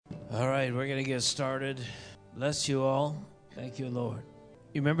All right, we're going to get started. Bless you all. Thank you, Lord.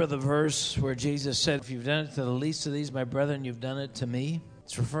 You remember the verse where Jesus said, if you've done it to the least of these, my brethren, you've done it to me?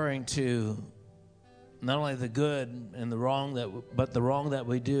 It's referring to not only the good and the wrong, but the wrong that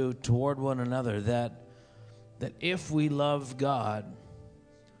we do toward one another, that if we love God,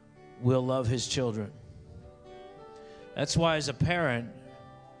 we'll love his children. That's why as a parent,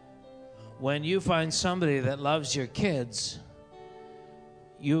 when you find somebody that loves your kids,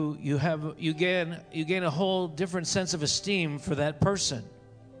 you gain a whole different sense of esteem for that person.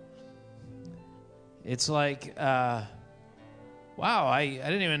 It's like, wow, I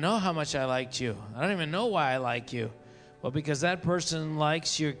didn't even know how much I liked you. I don't even know why I like you. Well, because that person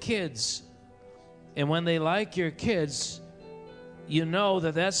likes your kids. And when they like your kids, you know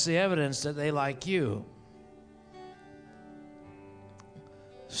that that's the evidence that they like you.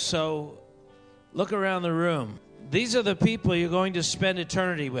 So look around the room. These are the people you're going to spend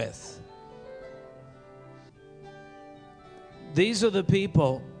eternity with. These are the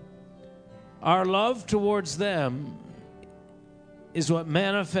people. Our love towards them is what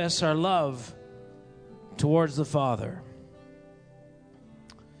manifests our love towards the Father.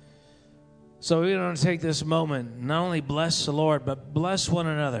 So we're going to take this moment, not only bless the Lord, but bless one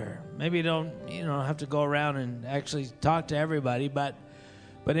another. Maybe you don't have to go around and actually talk to everybody, but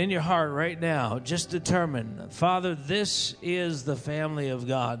in your heart right now, just determine, Father, this is the family of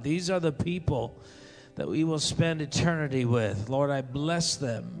God. These are the people that we will spend eternity with. Lord, I bless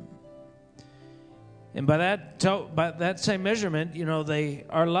them. And by that same measurement,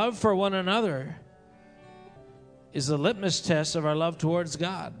 our love for one another is the litmus test of our love towards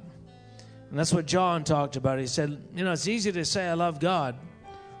God. And that's what John talked about. He said, it's easy to say I love God,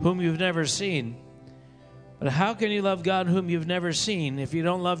 whom you've never seen. But how can you love God whom you've never seen if you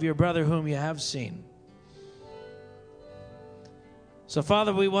don't love your brother whom you have seen? So,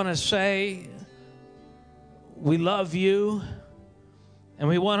 Father, we want to say we love you, and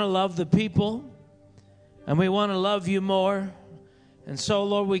we want to love the people, and we want to love you more. And so,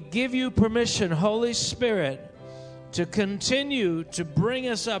 Lord, we give you permission, Holy Spirit, to continue to bring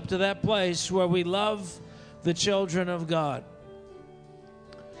us up to that place where we love the children of God.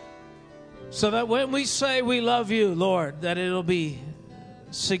 So that when we say we love you, Lord, that it'll be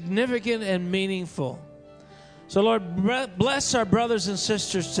significant and meaningful. So, Lord, bless our brothers and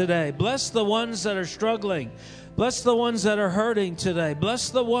sisters today. Bless the ones that are struggling. Bless the ones that are hurting today. Bless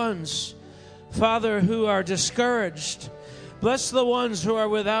the ones, Father, who are discouraged. Bless the ones who are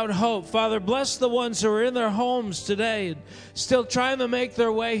without hope. Father, bless the ones who are in their homes today, still trying to make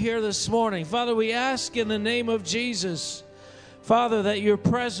their way here this morning. Father, we ask in the name of Jesus, Father, that your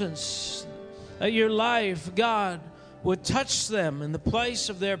presence, that your life, God, would touch them in the place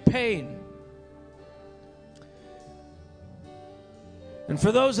of their pain. And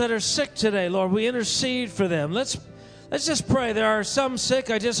for those that are sick today, Lord, we intercede for them. Let's just pray. There are some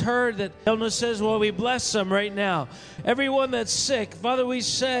sick. I just heard that illness says, well, we bless them right now. Everyone that's sick, Father, we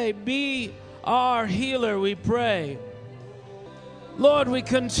say, be our healer, we pray. Lord, we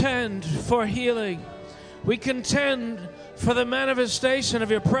contend for healing. We contend for the manifestation of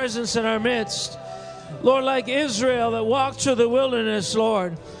your presence in our midst. Lord, like Israel that walked through the wilderness,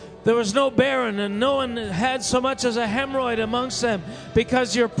 Lord, there was no barren and no one had so much as a hemorrhoid amongst them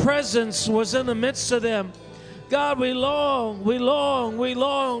because your presence was in the midst of them. God, we long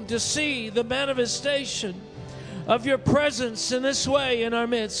to see the manifestation of your presence in this way in our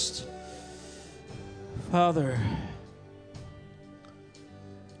midst. Father,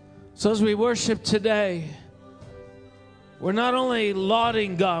 so as we worship today, we're not only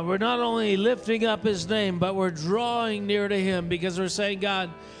lauding God, we're not only lifting up his name, but we're drawing near to him because we're saying,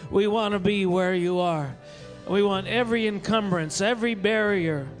 God, we want to be where you are. We want every encumbrance, every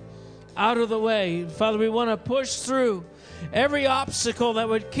barrier out of the way. Father, we want to push through every obstacle that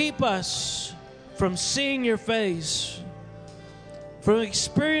would keep us from seeing your face, from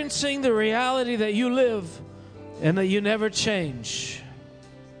experiencing the reality that you live and that you never change.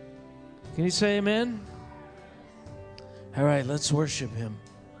 Can you say amen? All right, let's worship him.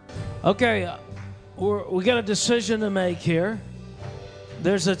 Okay, we got a decision to make here.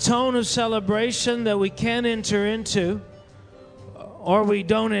 There's a tone of celebration that we can enter into or we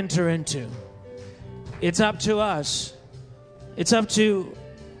don't enter into. It's up to us. It's up to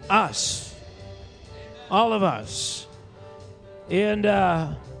us. All of us. And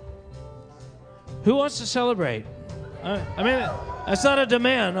who wants to celebrate? That's not a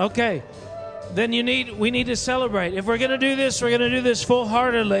demand. Okay. Then we need to celebrate. If we're going to do this, we're going to do this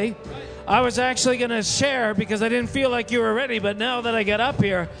full-heartedly. I was actually going to share because I didn't feel like you were ready, but now that I get up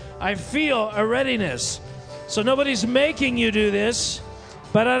here, I feel a readiness. So nobody's making you do this.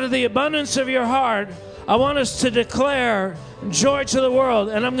 But out of the abundance of your heart, I want us to declare joy to the world.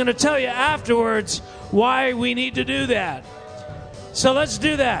 And I'm going to tell you afterwards why we need to do that. So let's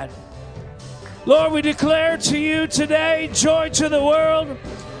do that. Lord, we declare to you today joy to the world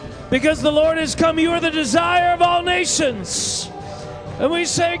because the Lord has come. You are the desire of all nations. And we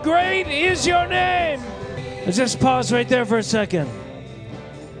say, great is your name. Let's just pause right there for a second.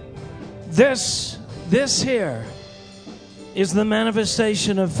 This here is the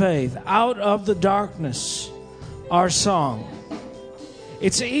manifestation of faith. Out of the darkness, our song.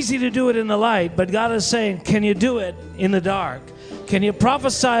 It's easy to do it in the light, but God is saying, can you do it in the dark? Can you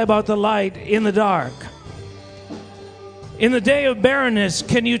prophesy about the light in the dark? In the day of barrenness,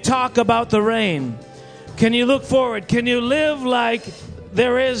 can you talk about the rain? Can you look forward? Can you live like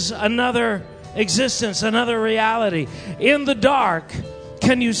there is another existence, another reality? In the dark,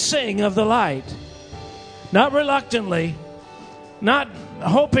 can you sing of the light? Not reluctantly, not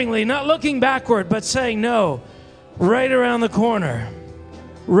hopingly, not looking backward, but saying, no, right around the corner,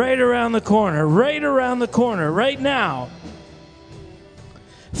 right around the corner, right around the corner, right now.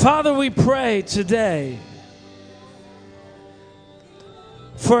 Father, we pray today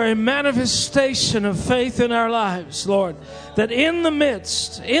for a manifestation of faith in our lives, Lord, that in the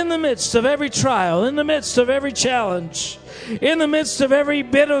midst of every trial, in the midst of every challenge, in the midst of every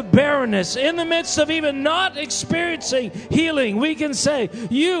bit of barrenness, in the midst of even not experiencing healing, we can say,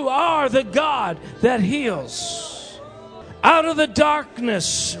 you are the God that heals. Out of the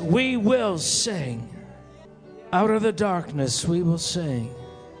darkness we will sing. Out of the darkness we will sing.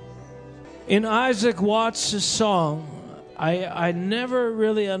 In Isaac Watts' song, I never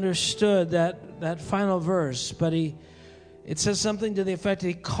really understood that final verse, but it says something to the effect,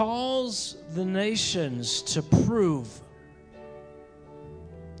 he calls the nations to prove.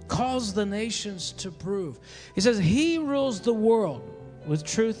 Calls the nations to prove. He says he rules the world with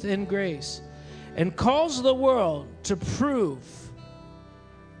truth and grace and calls the world to prove,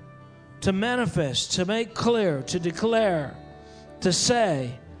 to manifest, to make clear, to declare, to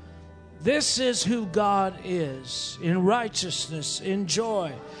say, this is who God is, in righteousness, in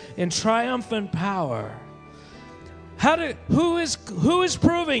joy, in triumphant power. Who is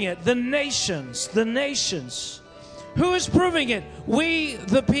proving it? The nations, the nations. Who is proving it? We,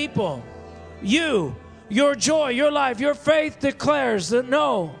 the people. You, your joy, your life, your faith declares that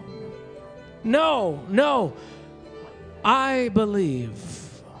no, I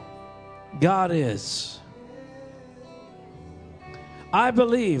believe God is. I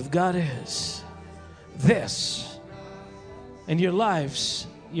believe God is this. And your lives,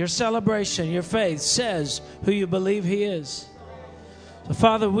 your celebration, your faith says who you believe He is. So,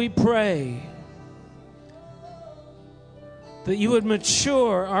 Father, we pray that you would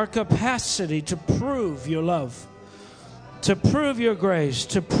mature our capacity to prove your love, to prove your grace,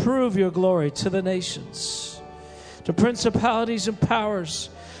 to prove your glory to the nations, to principalities and powers,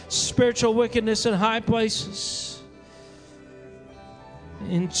 spiritual wickedness in high places.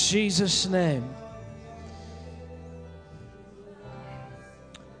 In Jesus' name.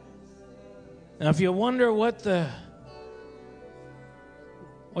 Now, if you wonder what the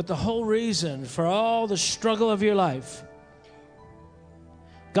whole reason for all the struggle of your life,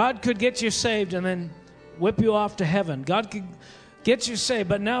 God could get you saved and then whip you off to heaven. God could get you saved,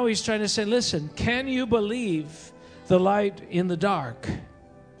 but now He's trying to say, listen, can you believe the light in the dark?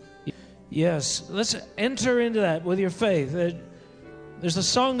 Yes, let's enter into that with your faith. There's a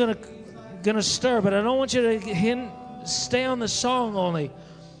song gonna stir, but I don't want you to stay on the song only.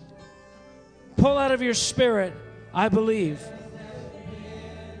 Pull out of your spirit, I believe.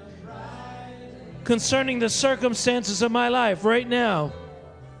 Concerning the circumstances of my life right now.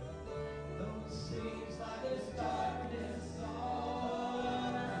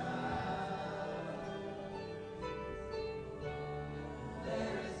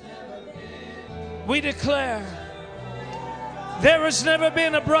 We declare there has never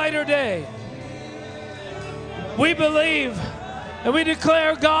been a brighter day. We believe and we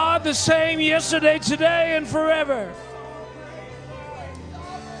declare God the same yesterday, today, and forever.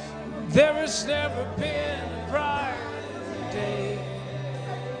 There has never been a brighter day.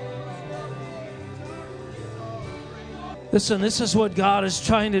 Listen, this is what God is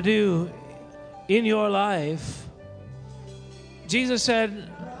trying to do in your life. Jesus said,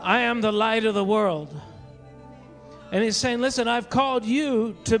 I am the light of the world. And He's saying, listen, I've called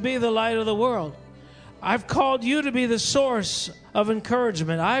you to be the light of the world. I've called you to be the source of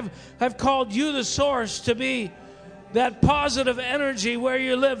encouragement. I've called you the source to be that positive energy where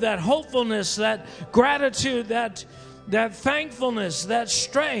you live, that hopefulness, that gratitude, that thankfulness, that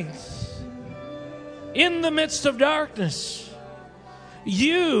strength in the midst of darkness.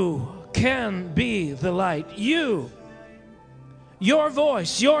 You can be the light. Your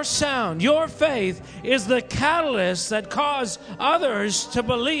voice, your sound, your faith is the catalyst that causes others to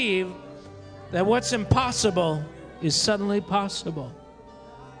believe that what's impossible is suddenly possible.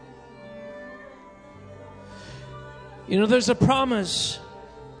 You know, there's a promise.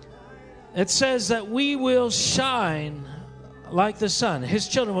 It says that we will shine like the sun. His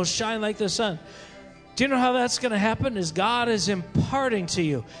children will shine like the sun. Do you know how that's going to happen? Is God is imparting to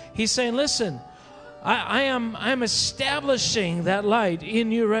you. He's saying, listen, I'm establishing that light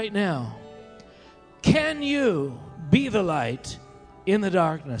in you right now. Can you be the light in the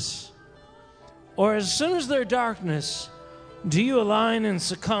darkness? Or as soon as there's darkness, do you align and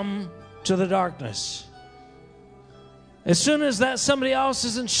succumb to the darkness? As soon as that somebody else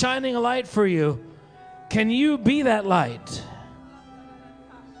isn't shining a light for you, can you be that light?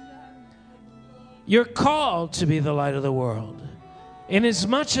 You're called to be the light of the world. And as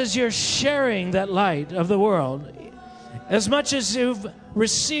much as you're sharing that light of the world, as much as you've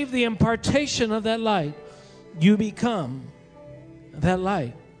received the impartation of that light, you become that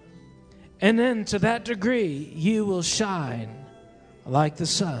light. And then to that degree, you will shine like the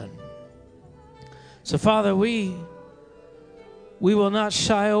sun. So, Father, we will not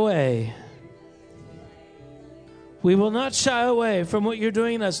shy away. We will not shy away from what you're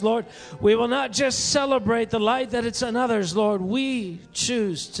doing in us, Lord. We will not just celebrate the light that it's in others, Lord. We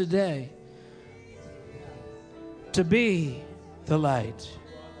choose today to be the light.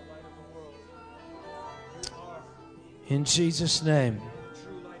 In Jesus' name.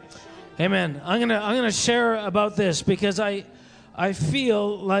 Amen. I'm gonna share about this because I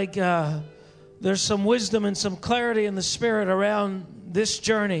feel like there's some wisdom and some clarity in the Spirit around this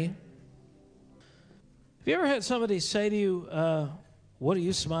journey. Have you ever had somebody say to you, what are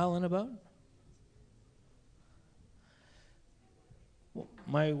you smiling about?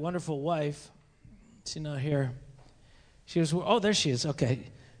 My wonderful wife, she's not here. She was, oh, there she is.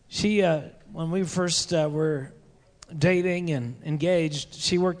 Okay. She, when we first were dating and engaged,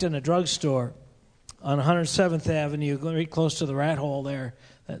 she worked in a drugstore on 107th Avenue, very close to the Rat Hole there.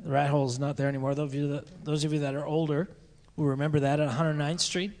 The Rat Hole is not there anymore. Those of you that are older will remember that at 109th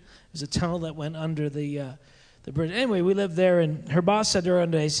Street. There's a tunnel that went under the bridge. Anyway, we lived there, and her boss said to her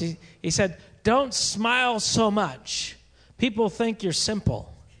one day, he said, don't smile so much. People think you're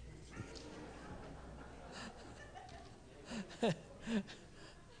simple.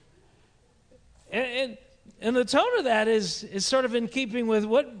 and the tone of that is sort of in keeping with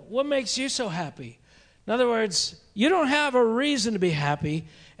what makes you so happy. In other words, you don't have a reason to be happy,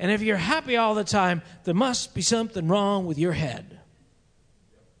 and if you're happy all the time, there must be something wrong with your head.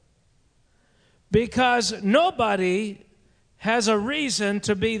 Because nobody has a reason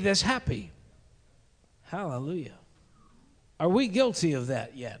to be this happy. Hallelujah. Are we guilty of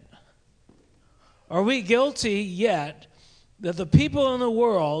that yet? Are we guilty yet that the people in the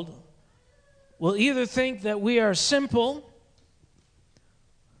world will either think that we are simple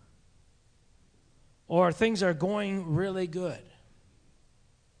or things are going really good?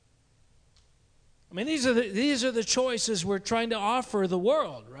 I mean, these are the choices we're trying to offer the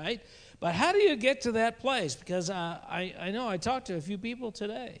world, right? But how do you get to that place? Because I know I talked to a few people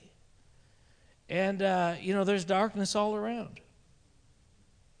today. And, there's darkness all around.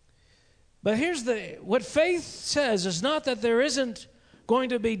 But here's what faith says is not that there isn't going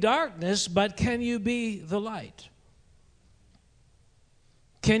to be darkness, but can you be the light?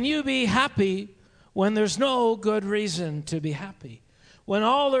 Can you be happy when there's no good reason to be happy? When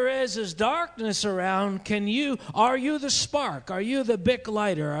all there is darkness around, are you the spark? Are you the big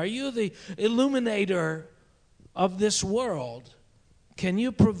lighter? Are you the illuminator of this world? Can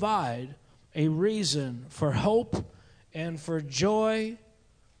you provide a reason for hope and for joy?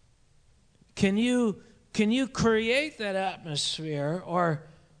 Can you create that atmosphere? Or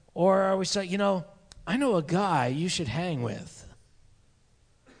are we saying, I know a guy you should hang with.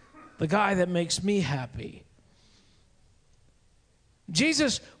 The guy that makes me happy.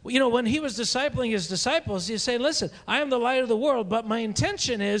 Jesus, when he was discipling his disciples, he said, listen, I am the light of the world, but my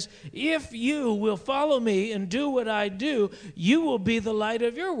intention is if you will follow me and do what I do, you will be the light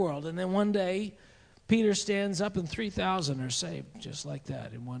of your world. And then one day, Peter stands up and 3,000 are saved just like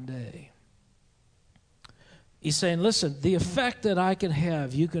that in one day. He's saying, listen, the effect that I can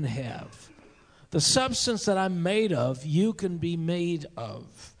have, you can have. The substance that I'm made of, you can be made of.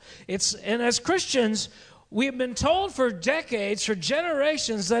 And as Christians, we have been told for decades, for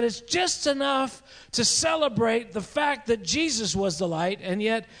generations, that it's just enough to celebrate the fact that Jesus was the light, and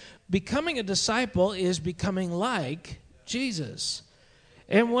yet becoming a disciple is becoming like Jesus.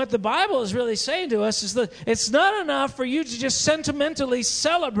 And what the Bible is really saying to us is that it's not enough for you to just sentimentally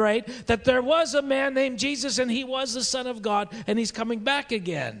celebrate that there was a man named Jesus and he was the Son of God and he's coming back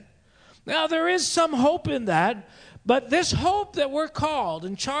again. Now, there is some hope in that, but this hope that we're called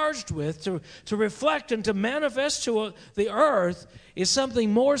and charged with to reflect and to manifest to the earth is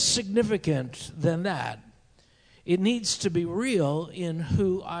something more significant than that. It needs to be real in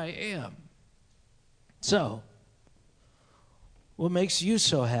who I am. So, what makes you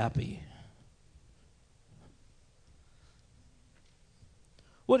so happy?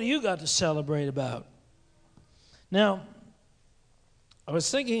 What do you got to celebrate about? Now, I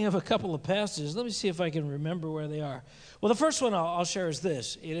was thinking of a couple of passages. Let me see if I can remember where they are. Well, the first one I'll share is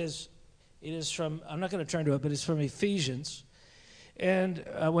this. It is from, I'm not going to turn to it, but it's from Ephesians. And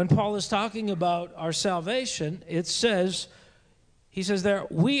when Paul is talking about our salvation, it says, he says there,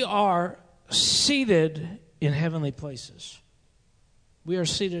 we are seated in heavenly places. We are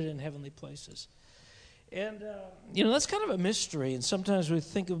seated in heavenly places. And, that's kind of a mystery. And sometimes we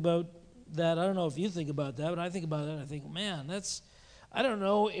think about that. I don't know if you think about that, but I think about that and I think, man, I don't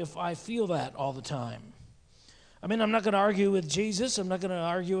know if I feel that all the time. I mean, I'm not going to argue with Jesus. I'm not going to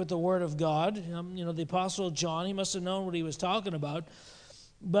argue with the Word of God. The Apostle John, he must have known what he was talking about.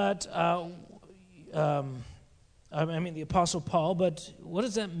 But, the Apostle Paul, but what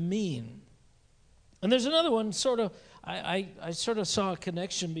does that mean? And there's another one, sort of, I sort of saw a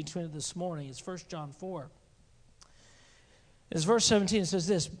connection between it this morning. It's 1 John 4. It's verse 17. It says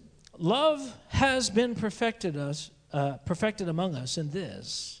this, love has been perfected among us in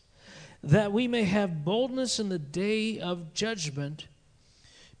this, that we may have boldness in the day of judgment,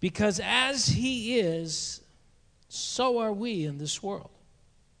 because as he is, so are we in this world.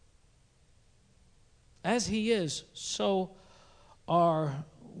 As he is, so are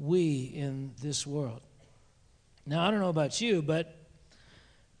we in this world. Now, I don't know about you, but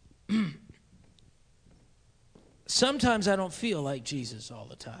sometimes I don't feel like Jesus all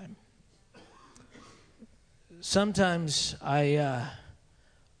the time. Sometimes I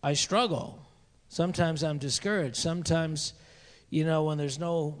struggle. Sometimes I'm discouraged. Sometimes, when there's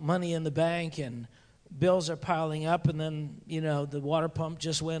no money in the bank and bills are piling up, and then, the water pump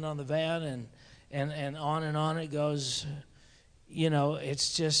just went on the van, and on it goes.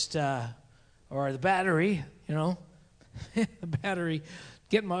 It's just, or the battery, the battery,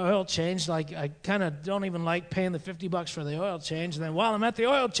 getting my oil changed. Like, I kind of don't even like paying the $50 for the oil change. And then while I'm at the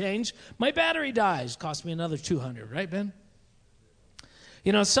oil change, my battery dies. Cost me another $200, right, Ben?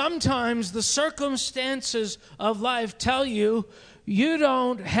 Sometimes the circumstances of life tell you you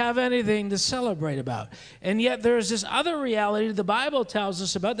don't have anything to celebrate about. And yet there's this other reality the Bible tells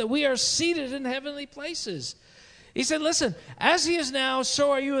us about, that we are seated in heavenly places. He said, listen, as he is now,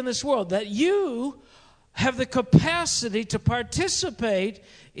 so are you in this world, that you have the capacity to participate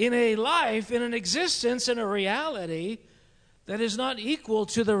in a life, in an existence, in a reality that is not equal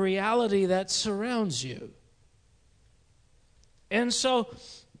to the reality that surrounds you. And so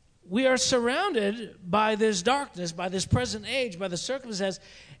we are surrounded by this darkness, by this present age, by the circumstances,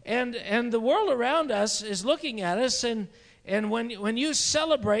 and the world around us is looking at us, and when you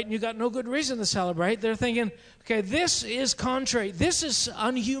celebrate, and you got no good reason to celebrate, they're thinking, okay, this is contrary, this is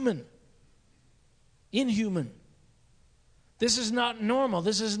unhuman. Inhuman. This is not normal.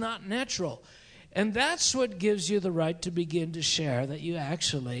 This is not natural. And that's what gives you the right to begin to share that you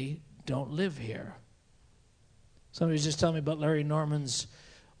actually don't live here. Somebody was just telling me about Larry Norman's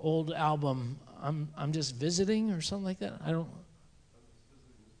old album, I'm Just Visiting, or something like that.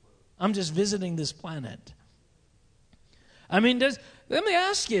 I'm just visiting this planet. I mean, let me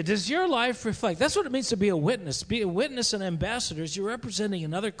ask you, does your life reflect? That's what it means to be a witness. Be a witness and ambassador. You're representing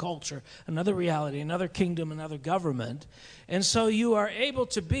another culture, another reality, another kingdom, another government. And so you are able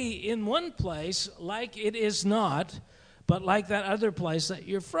to be in one place like it is not, but like that other place that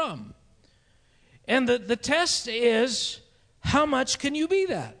you're from. And the test is, how much can you be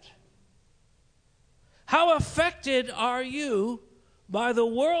that? How affected are you by the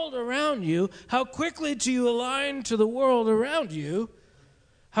world around you? How quickly do you align to the world around you?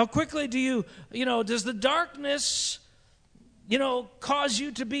 How quickly do you, does the darkness, cause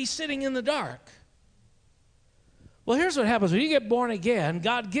you to be sitting in the dark? Well, here's what happens. When you get born again,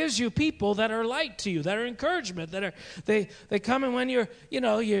 God gives you people that are light to you, that are encouragement, they come, and when you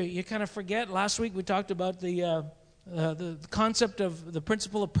kind of forget. Last week we talked about the concept of the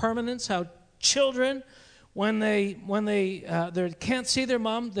principle of permanence, how children, when they can't see their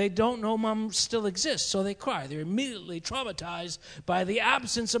mom, they don't know mom still exists, so they cry. They're immediately traumatized by the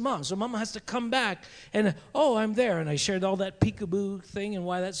absence of mom. So mom has to come back and, I'm there. And I shared all that peekaboo thing and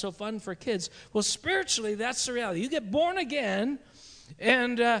why that's so fun for kids. Well, spiritually, that's the reality. You get born again,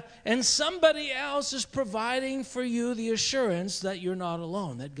 And somebody else is providing for you the assurance that you're not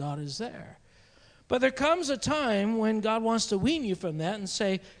alone, that God is there. But there comes a time when God wants to wean you from that and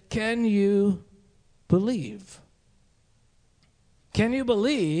say, can you believe? Can you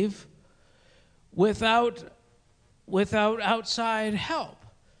believe without outside help?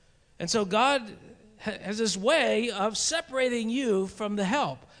 And so God has this way of separating you from the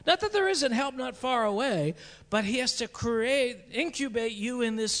help. Not that there isn't help not far away, but he has to incubate you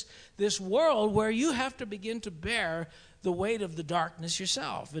in this world where you have to begin to bear the weight of the darkness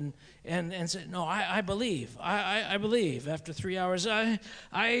yourself and say, no, I believe. I believe. After 3 hours, I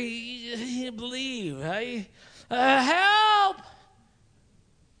believe. Help!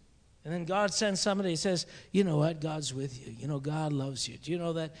 And then God sends somebody and says, you know what? God's with you. You know, God loves you. Do you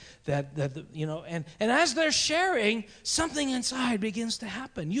know that you know, and as they're sharing, something inside begins to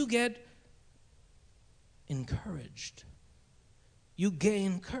happen. You get encouraged. You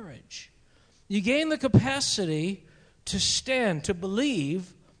gain courage. You gain the capacity to stand, to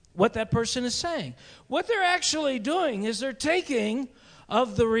believe what that person is saying. What they're actually doing is they're taking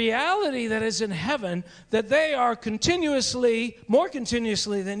of the reality that is in heaven that they are continuously, more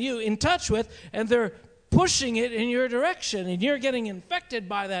continuously than you, in touch with, and they're pushing it in your direction, and you're getting infected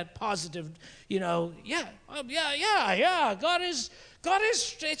by that positive, you know, God is,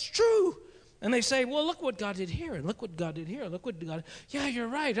 it's true. And they say, well, look what God did here, and look what God did here, look what God, yeah, you're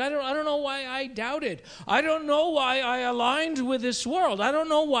right. I don't know why I doubted. I don't know why I aligned with this world. I don't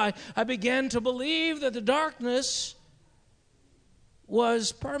know why I began to believe that the darkness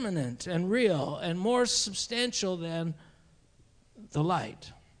was permanent and real and more substantial than the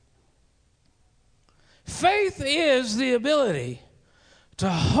light. Faith is the ability to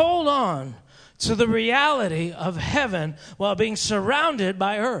hold on to the reality of heaven while being surrounded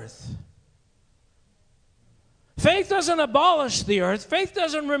by earth. Faith doesn't abolish the earth. Faith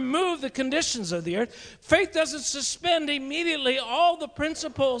doesn't remove the conditions of the earth. Faith doesn't suspend immediately all the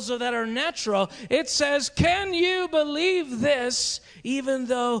principles that are natural. It says, can you believe this even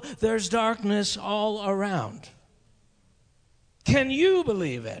though there's darkness all around? Can you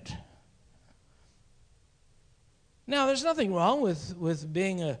believe it? Now, there's nothing wrong with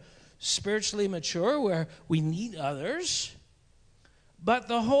being spiritually mature where we need others. But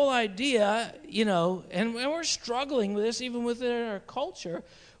the whole idea, you know, and we're struggling with this even within our culture,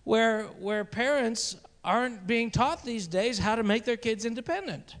 where parents aren't being taught these days how to make their kids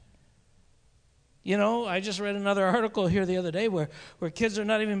independent. You know, I just read another article here the other day where kids are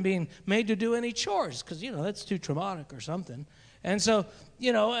not even being made to do any chores because, you know, that's too traumatic or something. And so,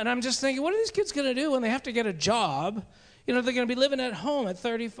 you know, and I'm just thinking, what are these kids going to do when they have to get a job? You know, they're going to be living at home at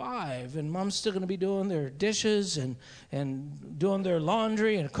 35, and mom's still going to be doing their dishes and doing their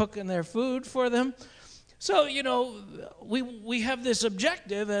laundry and cooking their food for them. So, you know, we have this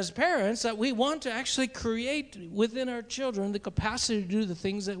objective as parents that we want to actually create within our children the capacity to do the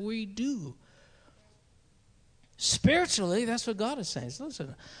things that we do. Spiritually, that's what God is saying. So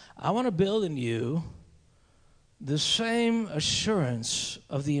listen, I want to build in you the same assurance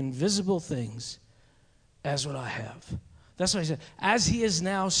of the invisible things as what I have. That's what he said. As he is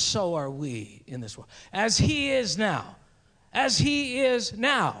now, so are we in this world. As he is now. As he is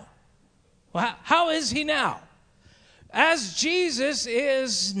now. Well, how is he now? As Jesus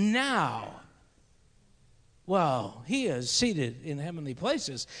is now. Well, he is seated in heavenly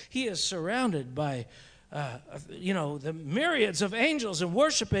places. He is surrounded by the myriads of angels and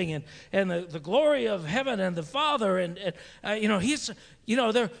worshiping and the glory of heaven and the Father. He's,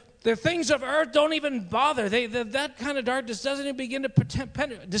 the things of earth don't even bother. That kind of darkness doesn't even begin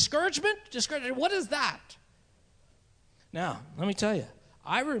to discouragement. What is that? Now, let me tell you.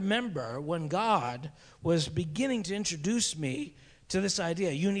 I remember when God was beginning to introduce me to this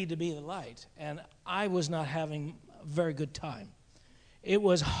idea, you need to be the light. And I was not having a very good time. It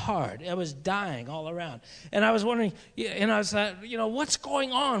was hard. I was dying all around. And I was wondering, and I was like, what's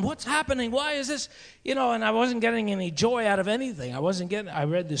going on? What's happening? Why is this? And I wasn't getting any joy out of anything. I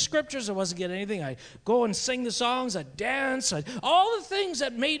read the scriptures. I wasn't getting anything. I go and sing the songs. I dance. All the things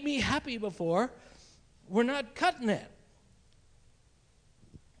that made me happy before were not cutting it.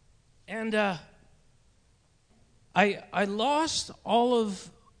 And I lost all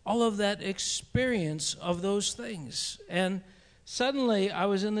of that experience of those things. And suddenly I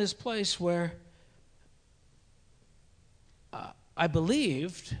was in this place where I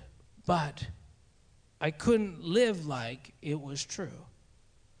believed, but I couldn't live like it was true.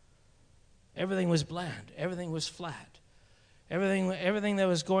 Everything was bland. Everything was flat. Everything that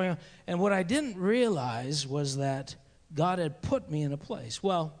was going on. And what I didn't realize was that God had put me in a place.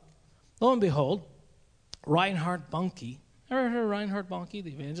 Well, lo and behold, Reinhard Bonnke, Ever heard of Reinhard Bonnke,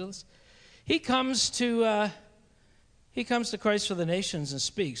 the evangelist? He comes to Christ for the Nations and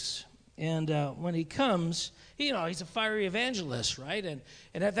speaks. And when he comes, he's a fiery evangelist, right? And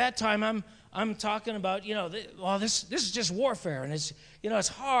at that time, I'm talking about, this is just warfare, and it's, it's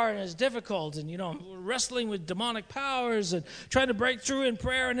hard and it's difficult, and, I'm wrestling with demonic powers and trying to break through in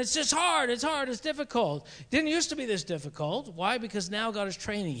prayer, and it's just hard, it's difficult. It didn't used to be this difficult. Why? Because now God is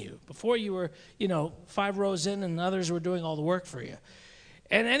training you. Before you were, 5 rows in, and others were doing all the work for you.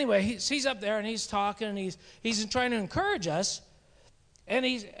 And anyway, he's up there, and he's talking, and he's trying to encourage us, and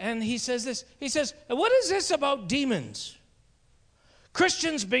he says this. He says, what is this about demons?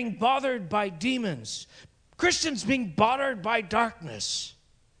 Christians being bothered by demons. Christians being bothered by darkness.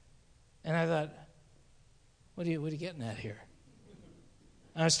 And I thought, what are you getting at here?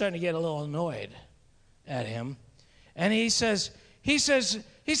 And I was starting to get a little annoyed at him. And he says,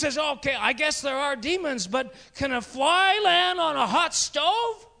 okay, I guess there are demons, but can a fly land on a hot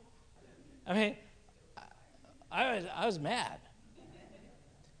stove? I mean, I was mad.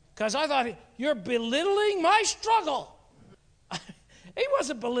 Because I thought, you're belittling my struggle. He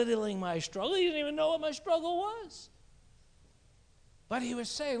wasn't belittling my struggle. He didn't even know what my struggle was. But he was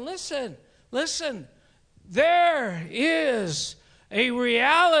saying, listen, there is a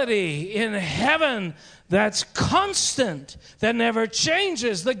reality in heaven that's constant, that never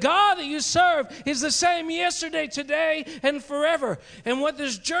changes. The God that you serve is the same yesterday, today, and forever. And what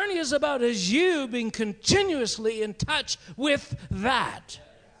this journey is about is you being continuously in touch with that.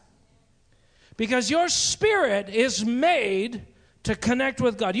 Because your spirit is made to connect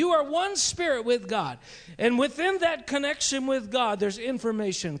with God. You are one spirit with God. And within that connection with God, there's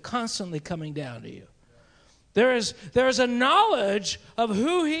information constantly coming down to you. There is a knowledge of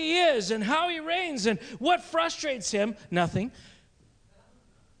who He is and how He reigns and what frustrates Him. Nothing.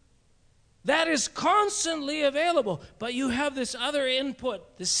 That is constantly available. But you have this other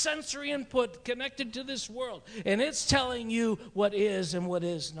input, this sensory input connected to this world. And it's telling you what is and what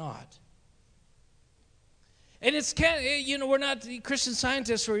is not. And we're not Christian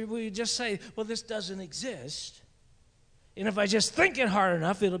scientists where we just say, well, this doesn't exist. And if I just think it hard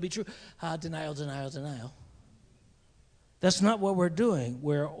enough, it'll be true. Denial. That's not what we're doing.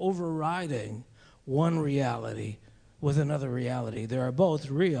 We're overriding one reality with another reality. They are both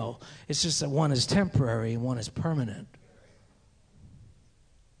real. It's just that one is temporary and one is permanent.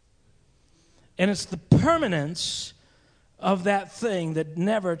 And it's the permanence of that thing that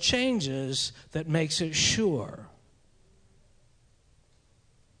never changes that makes it sure.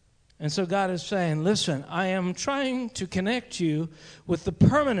 And so God is saying, listen, I am trying to connect you with the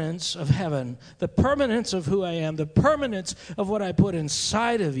permanence of heaven, the permanence of who I am, the permanence of what I put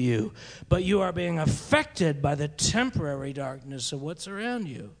inside of you, but you are being affected by the temporary darkness of what's around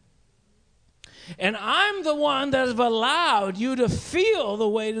you. And I'm the one that have allowed you to feel the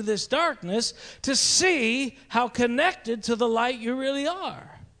weight of this darkness to see how connected to the light you really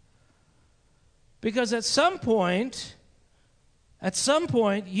are. Because at some point,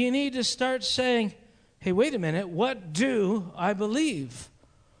 you need to start saying, hey, wait a minute, what do I believe?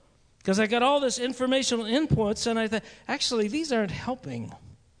 Because I got all this informational inputs, and I thought, actually, these aren't helping.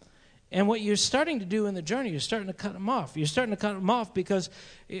 And what you're starting to do in the journey, you're starting to cut them off. You're starting to cut them off because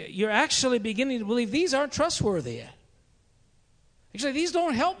you're actually beginning to believe these aren't trustworthy. Actually, these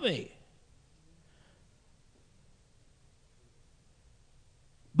don't help me.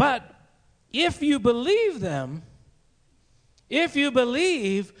 But if you believe them, if you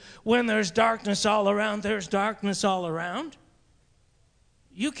believe when there's darkness all around, there's darkness all around,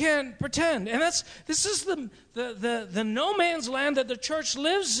 you can't pretend. And this is the no man's land that the church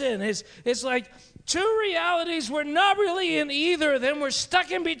lives in. It's like two realities. We're not really in either of them. We're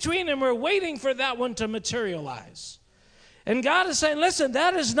stuck in between, and we're waiting for that one to materialize. And God is saying, listen,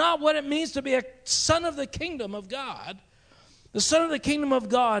 that is not what it means to be a son of the kingdom of God. The son of the kingdom of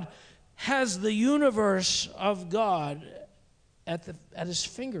God has the universe of God at his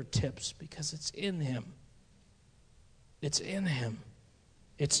fingertips because it's in him. It's in him.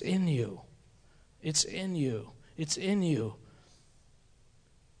 It's in you. It's in you. It's in you.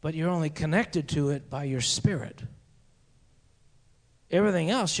 But you're only connected to it by your spirit.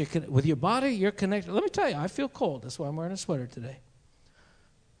 Everything else, with your body, you're connected. Let me tell you, I feel cold. That's why I'm wearing a sweater today.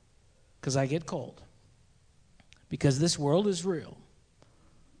 Because I get cold. Because this world is real.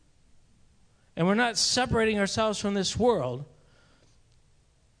 And we're not separating ourselves from this world.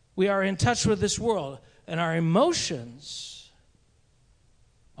 We are in touch with this world. And our emotions,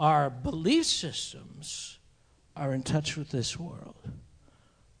 our belief systems are in touch with this world.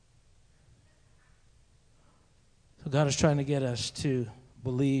 So God is trying to get us to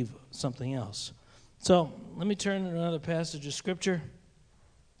believe something else. So let me turn to another passage of Scripture.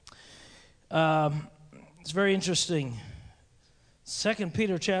 It's very interesting. 2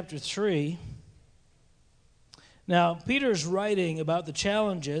 Peter chapter 3. Now, Peter's writing about the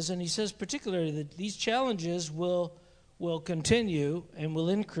challenges, and he says particularly that these challenges will continue and will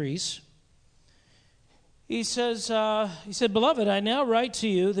increase. He said, Beloved, I now write to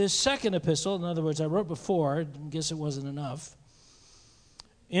you this second epistle. In other words, I wrote before. I guess it wasn't enough.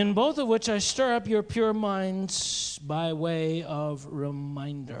 In both of which I stir up your pure minds by way of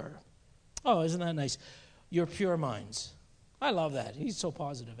reminder. Oh, isn't that nice? Your pure minds. I love that. He's so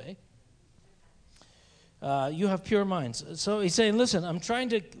positive, eh? You have pure minds. So he's saying, listen, I'm trying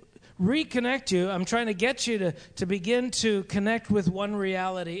to reconnect you. I'm trying to get you to begin to connect with one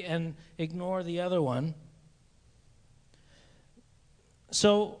reality and ignore the other one.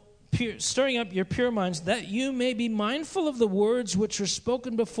 So, stirring up your pure minds, that you may be mindful of the words which were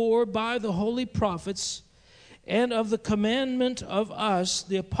spoken before by the holy prophets, and of the commandment of us,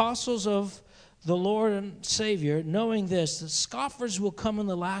 the apostles of the Lord and Savior, knowing this, that scoffers will come in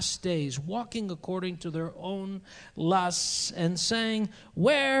the last days, walking according to their own lusts, and saying,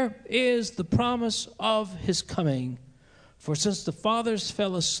 Where is the promise of his coming? For since the fathers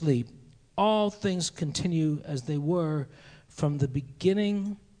fell asleep, all things continue as they were from the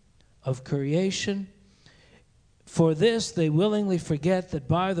beginning of creation. For this they willingly forget that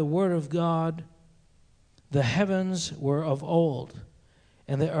by the word of God the heavens were of old,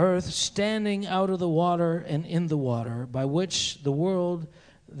 and the earth standing out of the water and in the water, by which the world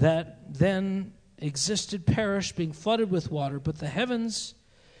that then existed perished, being flooded with water. But the heavens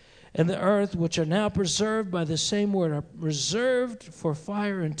and the earth, which are now preserved by the same word, are reserved for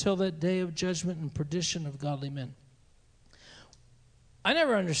fire until that day of judgment and perdition of godly men. I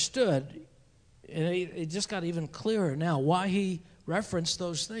never understood, and it just got even clearer now, why he referenced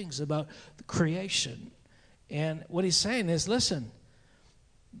those things about the creation. And what he's saying is, listen,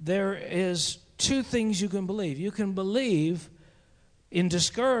 there is two things you can believe. You can believe in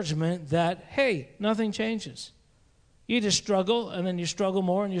discouragement that, hey, nothing changes. You just struggle, and then you struggle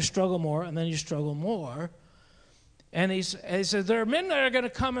more, and you struggle more, and then you struggle more. And he said there are men that are going to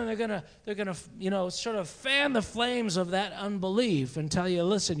come, and they're going to sort of fan the flames of that unbelief and tell you,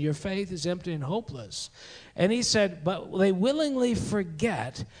 listen, your faith is empty and hopeless. And he said, but they willingly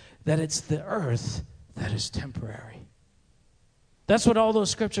forget that it's the earth that is temporary. That's what all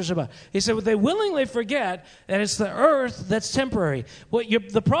those scriptures are about. He said, well, they willingly forget that it's the earth that's temporary.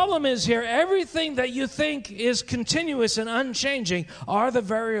 The problem is here, everything that you think is continuous and unchanging are the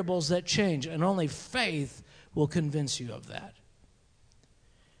variables that change, and only faith will convince you of that.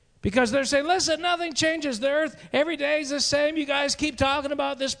 Because they're saying, listen, nothing changes. The earth every day is the same. You guys keep talking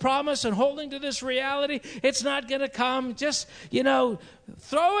about this promise and holding to this reality. It's not going to come. Just,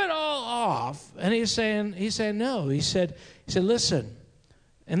 throw it all off. And he's saying no. He said, listen,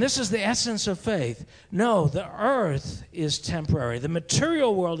 and this is the essence of faith. No, the earth is temporary. The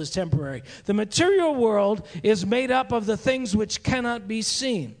material world is temporary. The material world is made up of the things which cannot be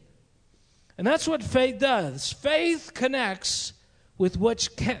seen. And that's what faith does. Faith connects with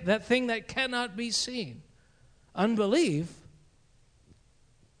that thing that cannot be seen. Unbelief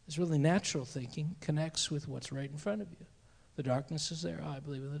is really natural thinking, connects with what's right in front of you. The darkness is there. I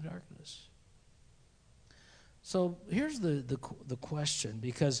believe in the darkness. So here's the question,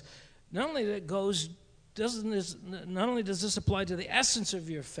 because not only does this apply to the essence of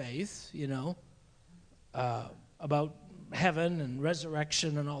your faith, about heaven and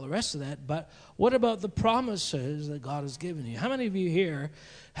resurrection and all the rest of that, but what about the promises that God has given you? How many of you here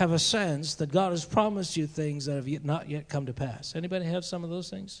have a sense that God has promised you things that have not yet come to pass? Anybody have some of those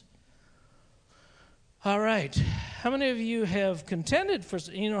things? All right. How many of you have contended for,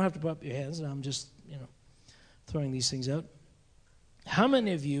 you don't have to put up your hands, and I'm just, throwing these things out. How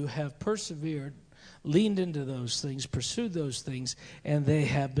many of you have persevered, leaned into those things, pursued those things, and they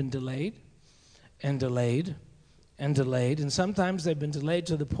have been delayed and delayed and delayed, and sometimes they've been delayed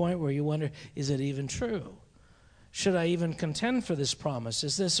to the point where you wonder, is it even true? Should I even contend for this promise?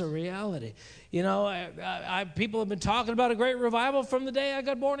 Is this a reality? People have been talking about a great revival from the day I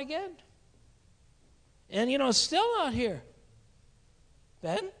got born again. And, it's still not here.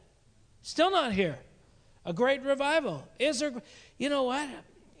 Ben? Still not here. A great revival. Is there, what?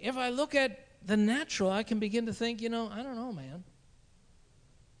 If I look at the natural, I can begin to think, I don't know, man.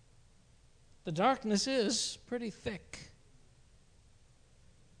 The darkness is pretty thick.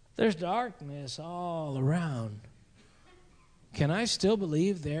 There's darkness all around. Can I still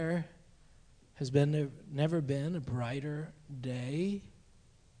believe there has never been a brighter day?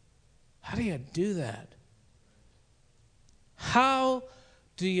 How do you do that? How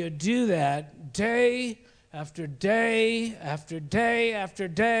do you do that day after day after day after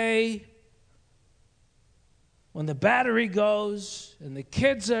day? When the battery goes and the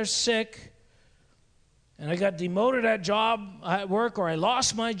kids are sick and I got demoted at work, or I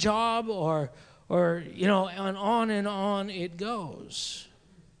lost my job, or and on it goes.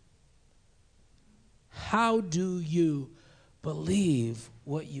 How do you believe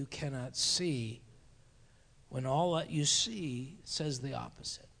what you cannot see when all that you see says the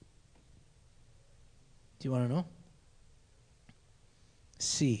opposite? Do you want to know?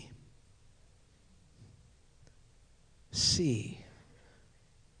 See. Seeing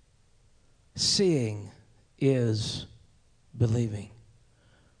is believing.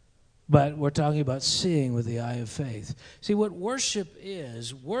 But we're talking about seeing with the eye of faith. See, what worship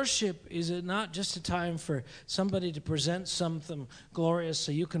is it not just a time for somebody to present something glorious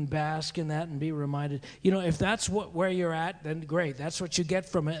so you can bask in that and be reminded. If that's where you're at, then great. That's what you get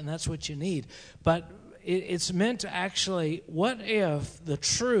from it, and that's what you need. But it's meant to actually, what if the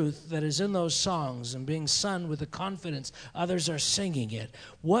truth that is in those songs and being sung with the confidence others are singing it,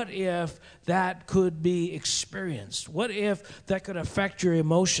 what if that could be experienced? What if that could affect your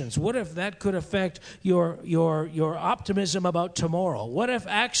emotions? What if that could affect your optimism about tomorrow? What if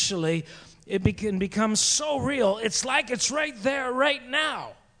actually it can become so real, it's like it's right there, right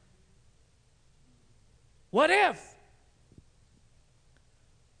now? What if?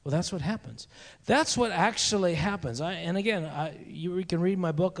 Well, that's what happens. That's what actually happens. You can read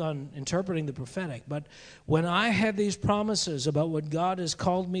my book on interpreting the prophetic, but when I had these promises about what God has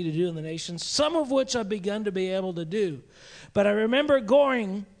called me to do in the nations, some of which I've begun to be able to do, but I remember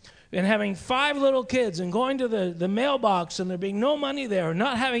going and having 5 little kids and going to the mailbox and there being no money there,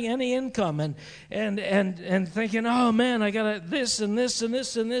 not having any income, and thinking, oh man, I got this and this and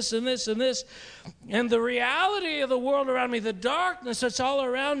this and this and this and this. And the reality of the world around me, the darkness that's all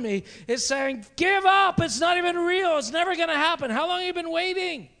around me, is saying, give up, it's not even real, it's never going to happen. How long have you been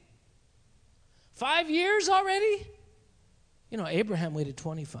waiting? 5 years already? Abraham waited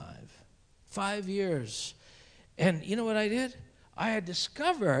 25. 5 years. And you know what I did? I had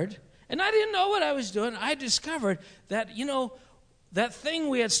discovered, and I didn't know what I was doing, I discovered that, that thing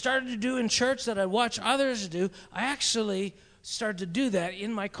we had started to do in church that I'd watch others do, I actually started to do that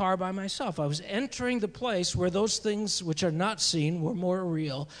in my car by myself. I was entering the place where those things which are not seen were more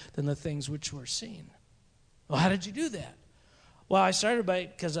real than the things which were seen. Well, how did you do that? Well, I started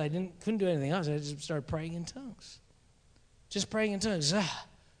because I couldn't do anything else. I just started praying in tongues. Just praying in tongues.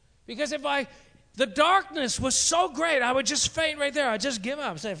 Because the darkness was so great, I would just faint right there. I'd just give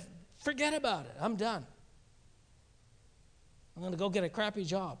up. Say, forget about it. I'm done. I'm going to go get a crappy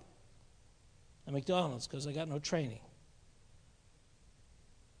job at McDonald's because I got no training.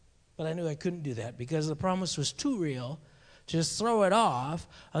 But I knew I couldn't do that because the promise was too real to just throw it off.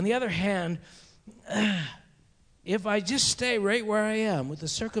 On the other hand, if I just stay right where I am with the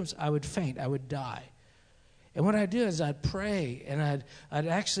circumstances, I would faint. I would die. And what I'd do is I'd pray, and I'd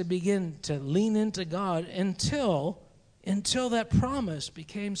actually begin to lean into God until that promise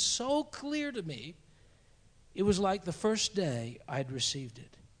became so clear to me, it was like the first day I'd received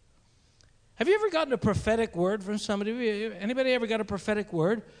it. Have you ever gotten a prophetic word from somebody? Anybody ever got a prophetic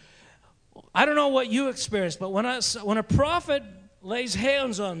word? I don't know what you experienced, but when a prophet lays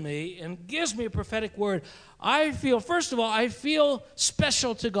hands on me and gives me a prophetic word, I feel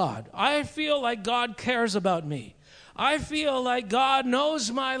special to God. I feel like God cares about me. I feel like God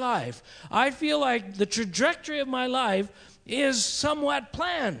knows my life. I feel like the trajectory of my life is somewhat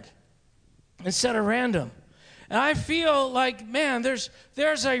planned instead of random. And I feel like, man, there's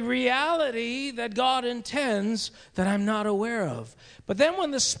a reality that God intends that I'm not aware of. But then when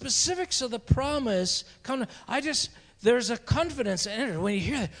the specifics of the promise come, there's a confidence in it. When you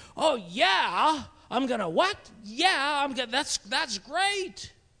hear that, oh yeah, I'm gonna what? Yeah, I'm gonna. That's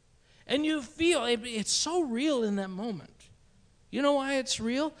great. And you feel it's so real in that moment. You know why it's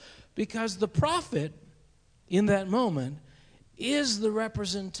real? Because the prophet in that moment is the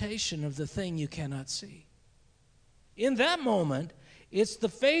representation of the thing you cannot see. In that moment, it's the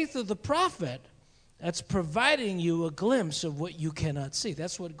faith of the prophet that's providing you a glimpse of what you cannot see.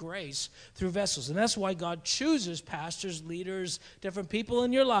 That's what grace through vessels. And that's why God chooses pastors, leaders, different people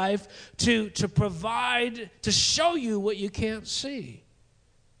in your life to provide, to show you what you can't see.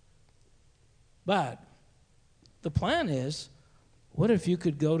 But the plan is, what if you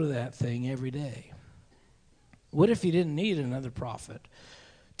could go to that thing every day? What if you didn't need another prophet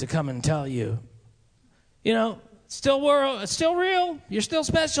to come and tell you, it's still real, you're still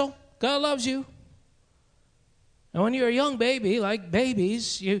special, God loves you. And when you're a young baby, like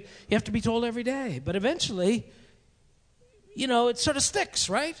babies, you have to be told every day. But eventually, it sort of sticks,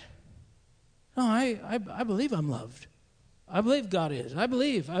 right? No, I believe I'm loved. I believe God is. I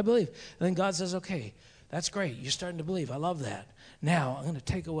believe. And then God says, okay, that's great. You're starting to believe. I love that. Now I'm going to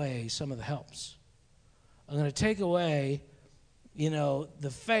take away some of the helps. I'm going to take away,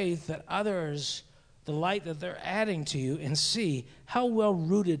 the faith that others, the light that they're adding to you, and see how well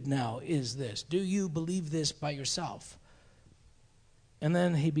rooted now is this. Do you believe this by yourself? And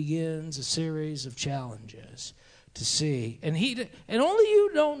then he begins a series of challenges to see. And only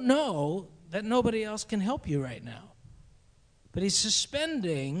you don't know that nobody else can help you right now. But he's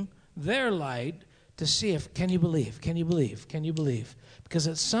suspending their light to see if, can you believe? Because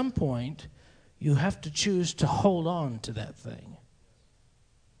at some point, you have to choose to hold on to that thing.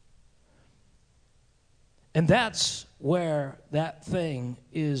 And that's where that thing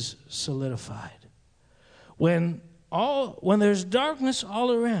is solidified. When there's darkness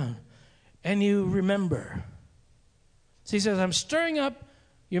all around and you remember. So he says, I'm stirring up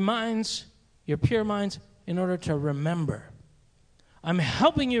your minds, your pure minds, in order to remember. I'm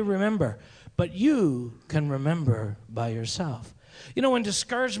helping you remember, but you can remember by yourself. When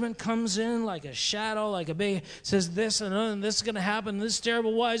discouragement comes in like a shadow, like a big, says this and this is going to happen, this is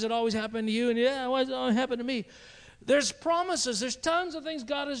terrible, why does it always happen to you? And why does it always happen to me? There's promises, there's tons of things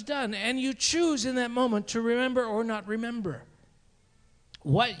God has done, and you choose in that moment to remember or not remember.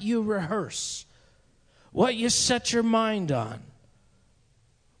 What you rehearse, what you set your mind on,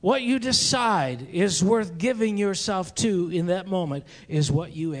 what you decide is worth giving yourself to in that moment is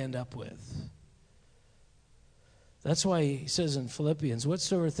what you end up with. That's why he says in Philippians,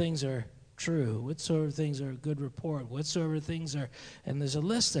 whatsoever things are true, whatsoever things are good report, whatsoever things are, and there's a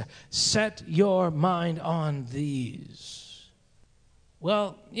list there, set your mind on these.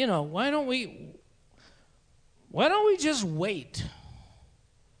 Well, why don't we just wait?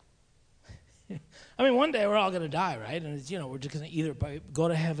 I mean, one day we're all going to die, right? And we're just going to either go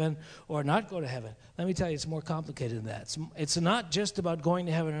to heaven or not go to heaven. Let me tell you, it's more complicated than that. It's not just about going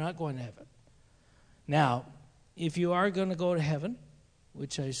to heaven or not going to heaven. Now, if you are going to go to heaven,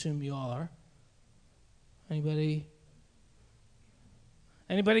 which I assume you all are, anybody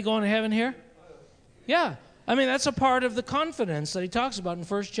going to heaven here? Yeah. I mean, that's a part of the confidence that he talks about in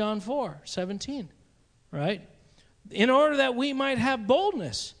 1 John 4:17, right? In order that we might have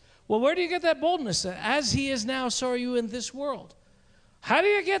boldness. Well, where do you get that boldness? That as he is now, so are you in this world. How do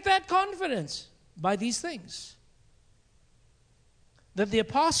you get that confidence? By these things that the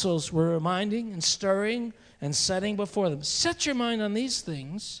apostles were reminding and stirring and setting before them. Set your mind on these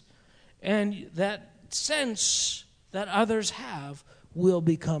things, and that sense that others have will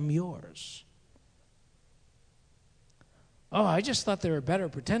become yours. Oh, I just thought they were better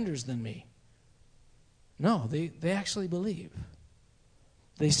pretenders than me. No, they actually believe.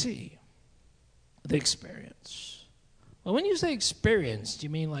 They see. They experience. Well, when you say experience, do you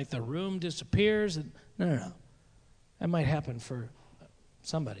mean like the room disappears? No. That might happen for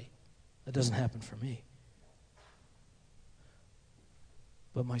somebody. That doesn't happen for me.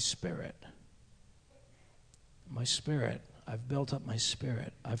 But my spirit, I've built up my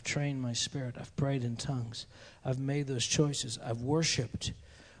spirit. I've trained my spirit. I've prayed in tongues. I've made those choices. I've worshiped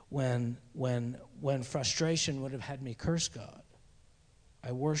when frustration would have had me curse God.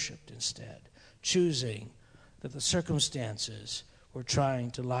 I worshiped instead, choosing that the circumstances were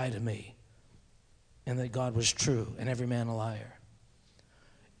trying to lie to me and that God was true and every man a liar.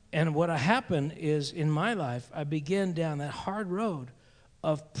 And what happened is, in my life, I began down that hard road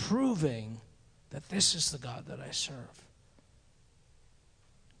of proving that this is the God that I serve.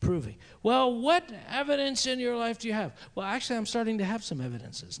 Proving. Well, what evidence in your life do you have? Well, actually, I'm starting to have some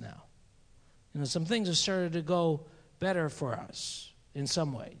evidences now. Some things have started to go better for us in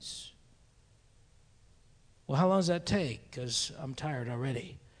some ways. Well, how long does that take? Because I'm tired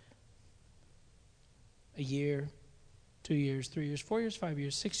already. A year, 2 years, 3 years, 4 years, 5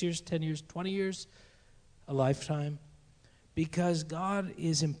 years, 6 years, 10 years, 20 years, a lifetime. Because God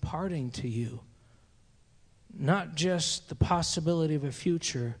is imparting to you not just the possibility of a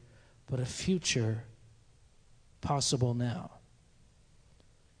future, but a future possible now.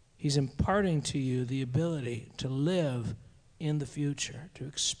 He's imparting to you the ability to live in the future, to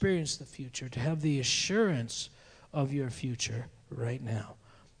experience the future, to have the assurance of your future right now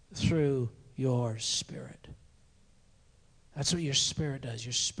through your spirit. That's what your spirit does.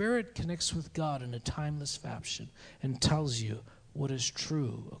 Your spirit connects with God in a timeless fashion and tells you what is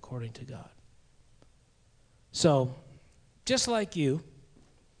true according to God. So, just like you,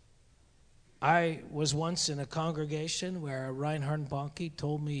 I was once in a congregation where Reinhard Bonnke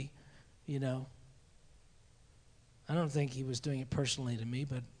told me, I don't think he was doing it personally to me,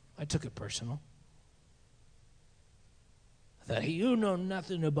 but I took it personal. I thought, you know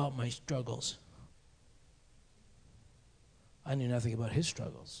nothing about my struggles. I knew nothing about his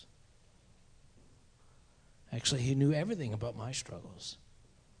struggles. Actually, he knew everything about my struggles.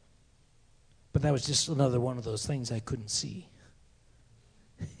 But that was just another one of those things I couldn't see.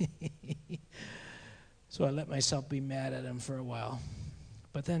 So I let myself be mad at him for a while.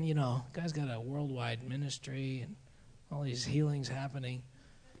 But then, guy's got a worldwide ministry and all these healings happening.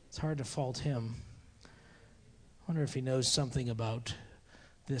 It's hard to fault him. I wonder if he knows something about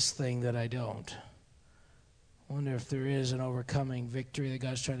this thing that I don't. I wonder if there is an overcoming victory that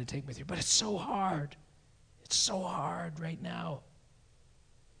God's trying to take me through. But it's so hard. It's so hard right now.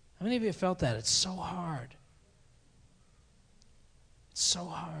 How many of you have felt that? It's so hard. It's so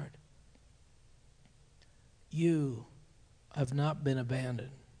hard. You have not been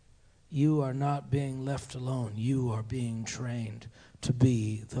abandoned. You are not being left alone. You are being trained to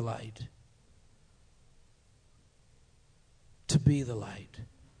be the light. To be the light.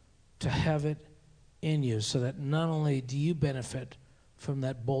 To have it in you so that not only do you benefit from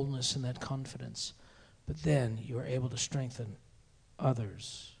that boldness and that confidence, but then you are able to strengthen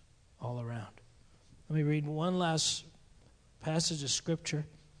others all around. Let me read one last passage of Scripture.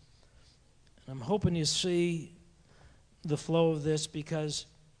 And I'm hoping you see the flow of this, because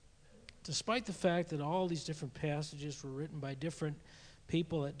despite the fact that all these different passages were written by different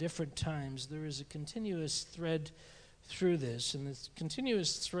people at different times, there is a continuous thread through this. And this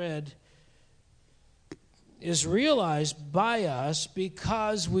continuous thread is realized by us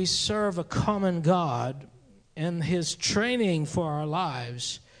because we serve a common God, and his training for our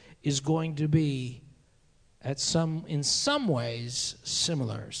lives is going to be in some ways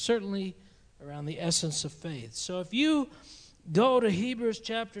similar, certainly around the essence of faith. So if you go to Hebrews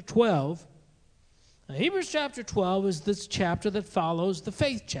chapter 12, Hebrews chapter 12 is this chapter that follows the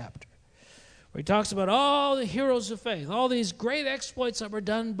faith chapter, where he talks about all the heroes of faith, all these great exploits that were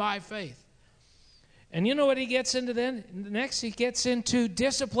done by faith. And you know what he gets into then? Next, he gets into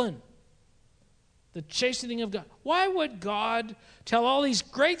discipline, the chastening of God. Why would God tell all these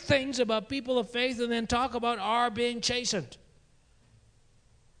great things about people of faith and then talk about our being chastened?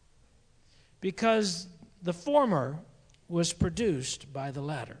 Because the former was produced by the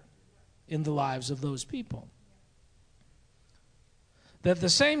latter in the lives of those people. That the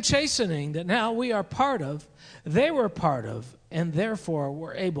same chastening that now we are part of, they were part of, and therefore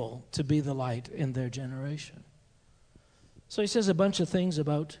were able to be the light in their generation. So he says a bunch of things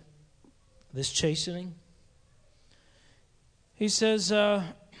about this chastening. He says,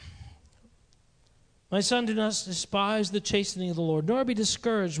 my son, do not despise the chastening of the Lord, nor be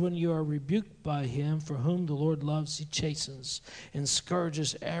discouraged when you are rebuked by him, for whom the Lord loves, he chastens and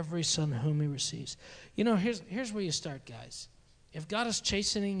scourges every son whom he receives. Here's where you start, guys. If God is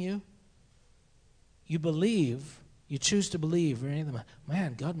chastening you, you believe, you choose to believe,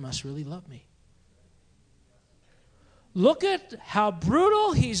 man, God must really love me. Look at how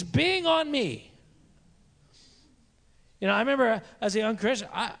brutal he's being on me. I remember as a young Christian,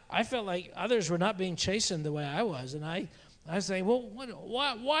 I felt like others were not being chastened the way I was. And I was saying, well,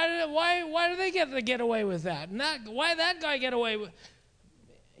 why do they get away with that? And why that guy get away with?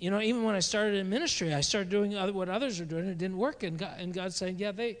 Even when I started in ministry, I started doing what others are doing. It didn't work. And God's saying,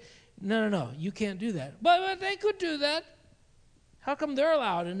 no, you can't do that. But they could do that. How come they're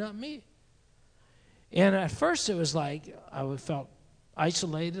allowed and not me? And at first it was like I felt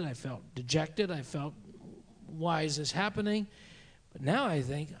isolated. I felt dejected. I felt, why is this happening? But now I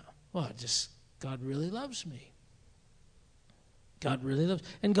think, God really loves me. God really loves,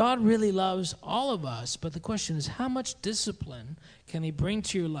 and God really loves all of us. But the question is, how much discipline can he bring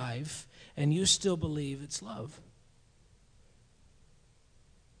to your life and you still believe it's love?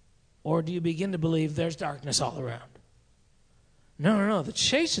 Or do you begin to believe there's darkness all around? No. The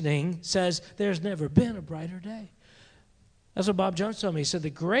chastening says there's never been a brighter day. That's what Bob Jones told me. He said, the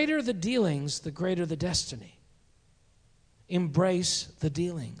greater the dealings, the greater the destiny. Embrace the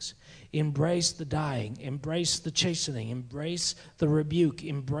dealings. Embrace the dying. Embrace the chastening. Embrace the rebuke.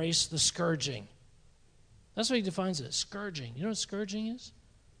 Embrace the scourging. That's what he defines it, scourging. You know what scourging is?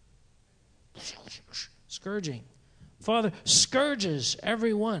 Scourging. Father scourges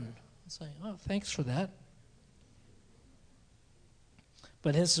everyone. It's like, thanks for that.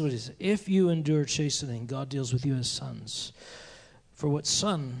 But this is what he says. If you endure chastening, God deals with you as sons. For what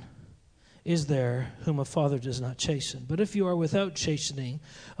son is there whom a father does not chasten? But if you are without chastening,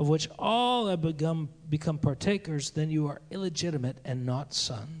 of which all have become partakers, then you are illegitimate and not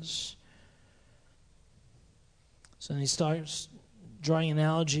sons. So then he starts drawing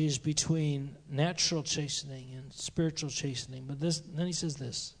analogies between natural chastening and spiritual chastening. But then he says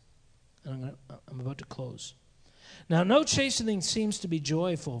this, and I'm about to close. Now, no chastening seems to be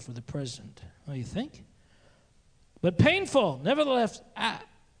joyful for the present. Oh, you think? But painful, nevertheless,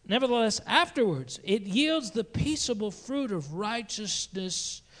 afterwards, it yields the peaceable fruit of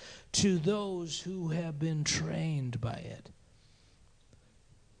righteousness to those who have been trained by it.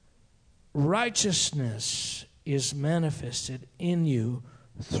 Righteousness is manifested in you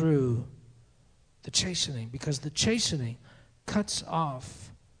through the chastening, because the chastening cuts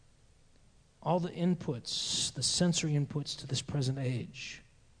off all the inputs, the sensory inputs to this present age.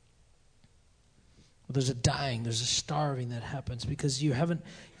 There's a dying, there's a starving that happens because you haven't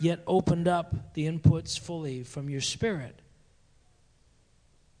yet opened up the inputs fully from your spirit.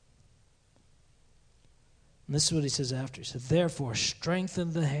 And this is what he says after. He said, therefore,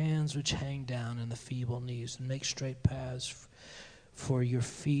 strengthen the hands which hang down and the feeble knees, and make straight paths for your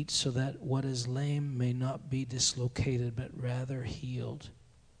feet, so that what is lame may not be dislocated, but rather healed.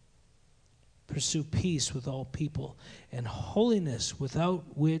 Pursue peace with all people, and holiness,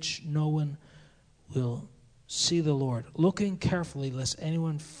 without which no one will see the Lord, looking carefully lest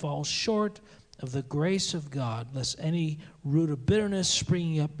anyone fall short of the grace of God, lest any root of bitterness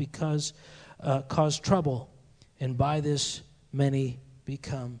springing up cause trouble, and by this many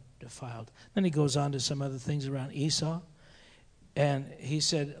become defiled. Then he goes on to some other things around Esau, and he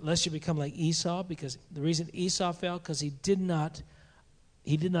said, lest you become like Esau, because the reason Esau fell, because he did not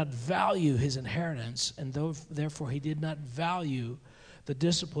value his inheritance, and therefore he did not value the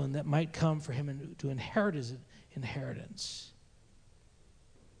discipline that might come for him to inherit his inheritance.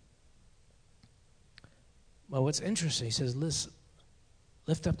 Well, what's interesting, he says,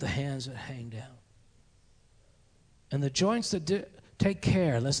 lift up the hands that hang down. And the joints that take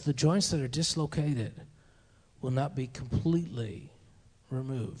care, lest the joints that are dislocated will not be completely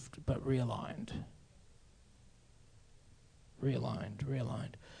removed, but realigned.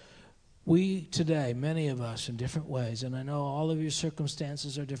 Realigned. We today, many of us in different ways, and I know all of your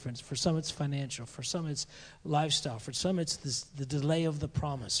circumstances are different. For some it's financial, for some it's lifestyle, for some it's the delay of the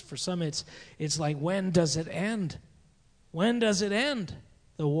promise, for some it's like, when does it end? When does it end?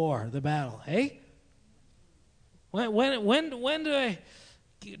 The war, the battle, hey? When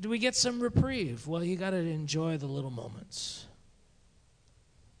do we get some reprieve? Well, you got to enjoy the little moments.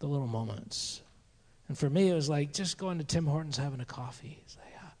 The little moments. And for me, it was like just going to Tim Hortons, having a coffee. It's like,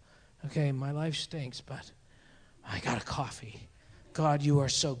 okay, my life stinks, but I got a coffee. God, you are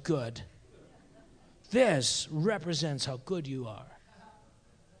so good. This represents how good you are.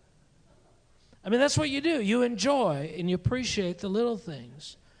 I mean, that's what you do. You enjoy and you appreciate the little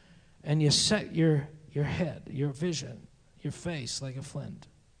things. And you set your head, your vision, your face like a flint.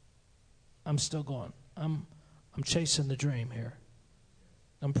 I'm still going. I'm chasing the dream here.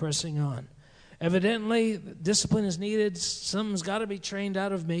 I'm pressing on. Evidently, discipline is needed. Something's got to be trained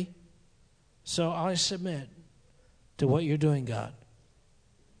out of me. So I submit to what you're doing, God,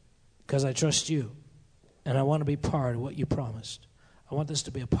 because I trust you, and I want to be part of what you promised. I want this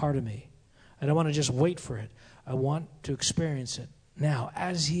to be a part of me. I don't want to just wait for it. I want to experience it now,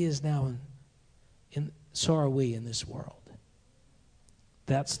 as he is now, so are we in this world.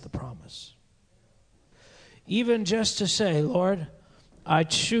 That's the promise. Even just to say, Lord, I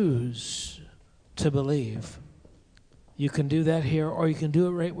choose to believe. You can do that here, or you can do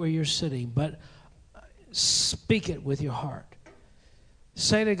it right where you're sitting, but speak it with your heart.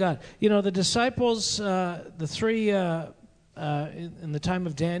 Say to God. You know, the disciples, the three in the time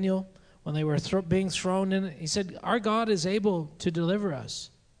of Daniel, when they were being thrown in, he said, our God is able to deliver us.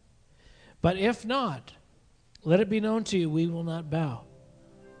 But if not, let it be known to you, we will not bow.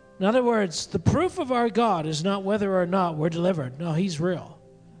 In other words, the proof of our God is not whether or not we're delivered. No, he's real.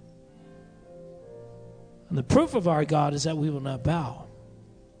 And the proof of our God is that we will not bow.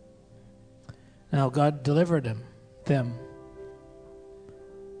 Now, God delivered them.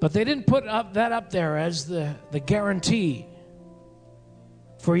 But they didn't put that up there as the guarantee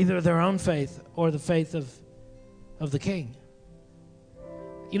for either their own faith or the faith of the king.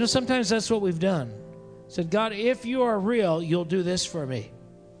 You know, sometimes that's what we've done. Said, God, if you are real, you'll do this for me.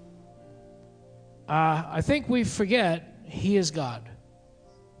 I think we forget he is God.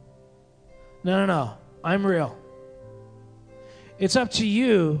 No. I'm real. It's up to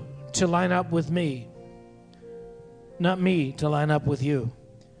you to line up with me, not me to line up with you.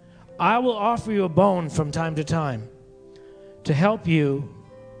 I will offer you a bone from time to time to help you,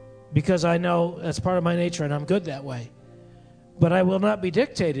 because I know that's part of my nature and I'm good that way. But I will not be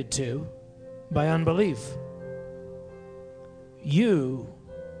dictated to by unbelief. You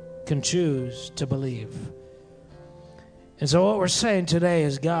can choose to believe. And so what we're saying today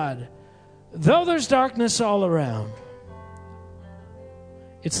is, God, though there's darkness all around,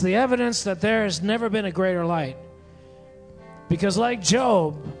 it's the evidence that there has never been a greater light. Because like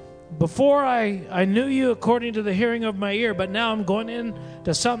Job, before I knew you according to the hearing of my ear, but now I'm going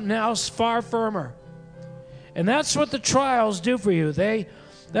into something else far firmer. And that's what the trials do for you.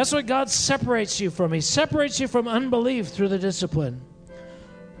 That's what God separates you from. He separates you from unbelief through the discipline.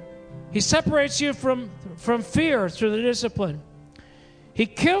 He separates you from fear through the discipline. He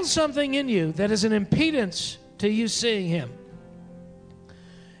kills something in you that is an impedance to you seeing Him.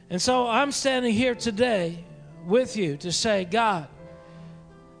 And so I'm standing here today with you to say, God,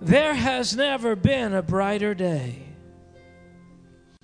 there has never been a brighter day.